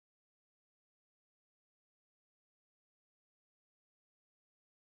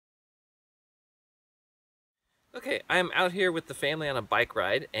Okay, I'm out here with the family on a bike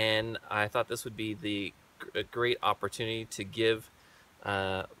ride, and I thought this would be a great opportunity to give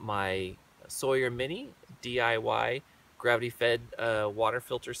my Sawyer Mini DIY gravity-fed water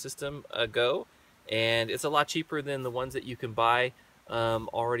filter system a go. And it's a lot cheaper than the ones that you can buy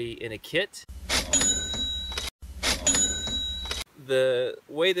already in a kit. The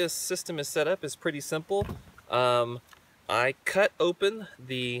way this system is set up is pretty simple. I cut open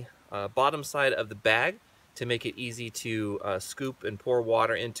the bottom side of the bag to make it easy to scoop and pour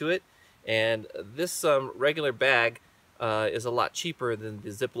water into it. And this regular bag is a lot cheaper than the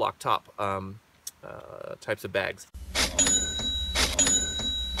Ziploc top types of bags.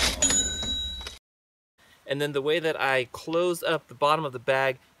 And then the way that I close up the bottom of the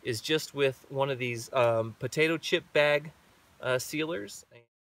bag is just with one of these potato chip bag sealers.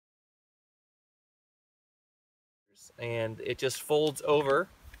 And it just folds over,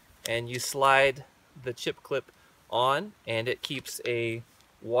 and you slide the chip clip on, and it keeps a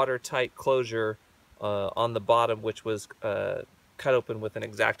watertight closure on the bottom, which was cut open with an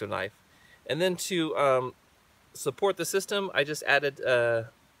X-Acto knife. And then to support the system, I just added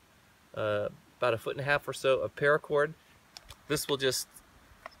about 1.5 feet or so of paracord. This will just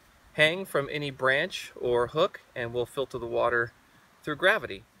hang from any branch or hook and will filter the water through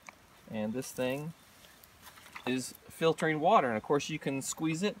gravity. And this thing is filtering water, and of course you can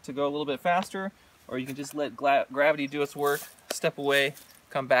squeeze it to go a little bit faster, or you can just let gravity do its work, step away,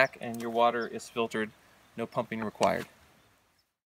 come back, and your water is filtered. No pumping required.